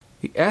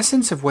The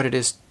essence of what it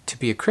is to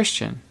be a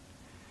Christian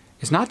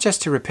is not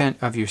just to repent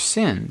of your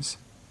sins.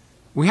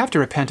 We have to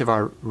repent of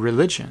our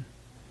religion.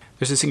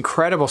 There's this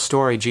incredible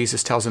story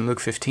Jesus tells in Luke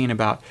 15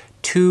 about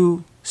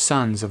two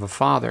sons of a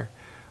father.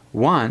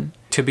 One,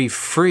 to be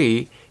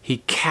free, he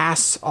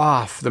casts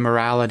off the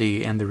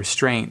morality and the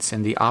restraints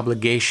and the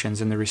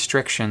obligations and the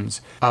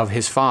restrictions of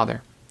his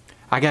father.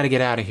 I got to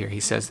get out of here, he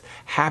says.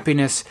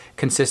 Happiness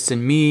consists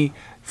in me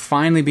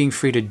finally being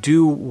free to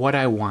do what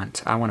I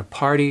want. I want to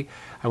party.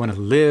 I want to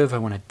live. I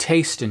want to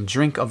taste and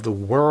drink of the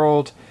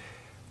world.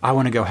 I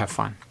want to go have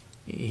fun.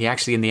 He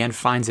actually, in the end,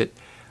 finds it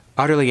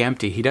utterly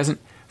empty. He doesn't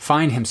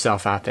find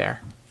himself out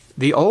there.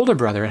 The older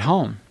brother at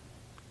home,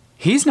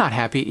 he's not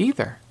happy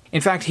either.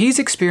 In fact, he's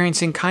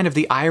experiencing kind of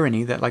the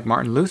irony that, like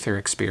Martin Luther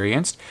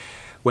experienced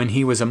when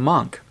he was a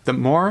monk. The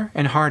more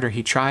and harder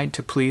he tried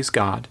to please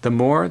God, the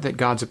more that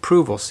God's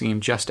approval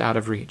seemed just out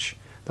of reach.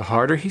 The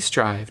harder he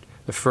strived,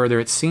 the further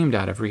it seemed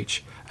out of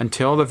reach,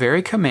 until the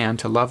very command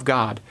to love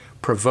God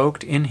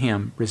provoked in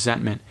him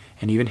resentment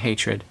and even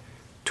hatred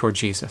toward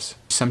Jesus.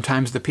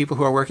 Sometimes the people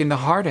who are working the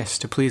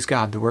hardest to please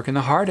God, they're working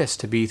the hardest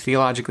to be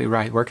theologically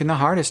right, working the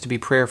hardest to be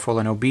prayerful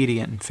and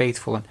obedient and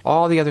faithful and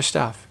all the other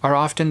stuff, are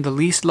often the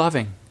least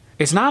loving.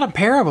 It's not a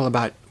parable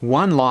about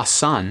one lost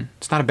son.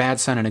 It's not a bad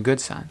son and a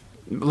good son.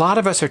 A lot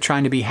of us are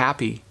trying to be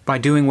happy by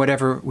doing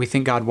whatever we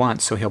think God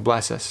wants so he'll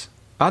bless us.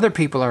 Other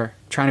people are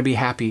trying to be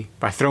happy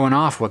by throwing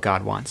off what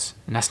God wants,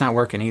 and that's not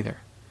working either.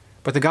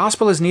 But the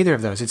gospel is neither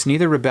of those. It's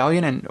neither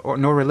rebellion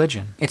nor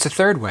religion. It's a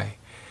third way.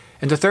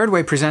 And the third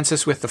way presents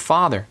us with the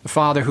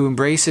father who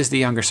embraces the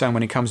younger son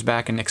when he comes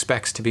back and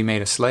expects to be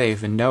made a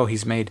slave, and no,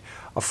 he's made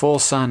a full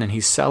son and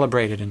he's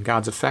celebrated, and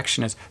God's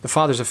affection is, the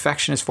father's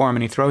affection is for him,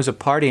 and he throws a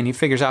party and he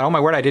figures out, oh my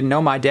word, I didn't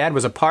know my dad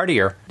was a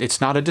partier.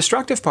 It's not a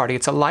destructive party.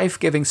 It's a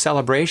life-giving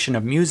celebration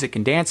of music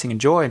and dancing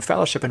and joy and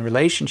fellowship and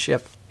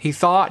relationship. He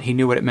thought he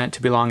knew what it meant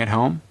to belong at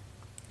home,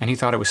 and he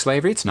thought it was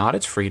slavery. It's not,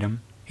 it's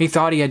freedom. He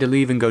thought he had to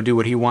leave and go do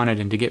what he wanted,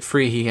 and to get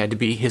free he had to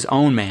be his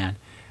own man.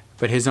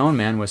 But his own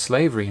man was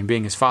slavery, and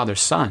being his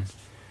father's son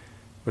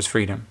was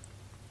freedom.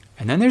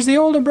 And then there's the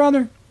older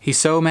brother. He's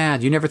so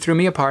mad, you never threw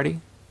me a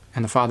party.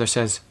 And the father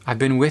says, I've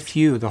been with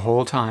you the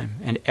whole time,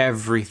 and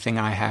everything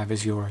I have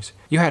is yours.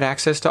 You had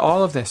access to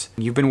all of this.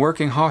 You've been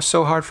working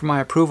so hard for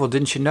my approval,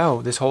 didn't you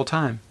know, this whole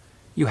time?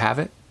 You have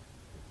it.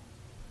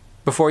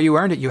 Before you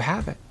earned it, you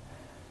have it.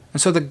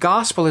 And so the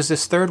gospel is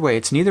this third way.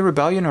 It's neither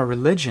rebellion or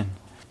religion.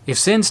 If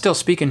sin's still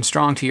speaking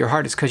strong to your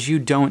heart, it's because you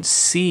don't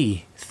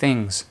see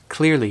things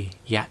clearly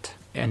yet.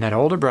 And that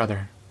older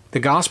brother,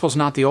 the gospel's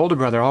not the older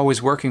brother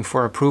always working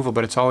for approval,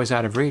 but it's always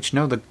out of reach.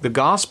 No, the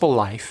gospel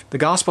life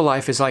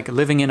is like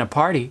living in a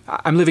party.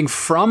 I'm living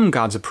from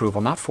God's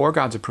approval, not for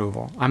God's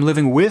approval. I'm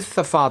living with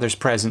the Father's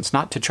presence,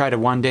 not to try to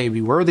one day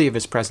be worthy of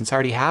his presence. I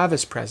already have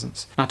his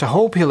presence. Not to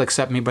hope he'll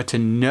accept me, but to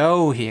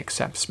know he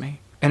accepts me.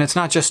 And it's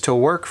not just to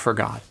work for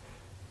God.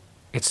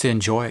 It's to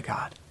enjoy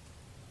God.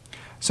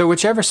 So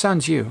whichever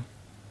son's you,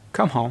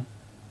 come home.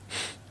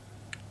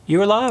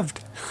 You are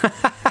loved.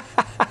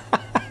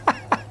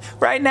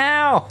 Right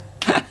now.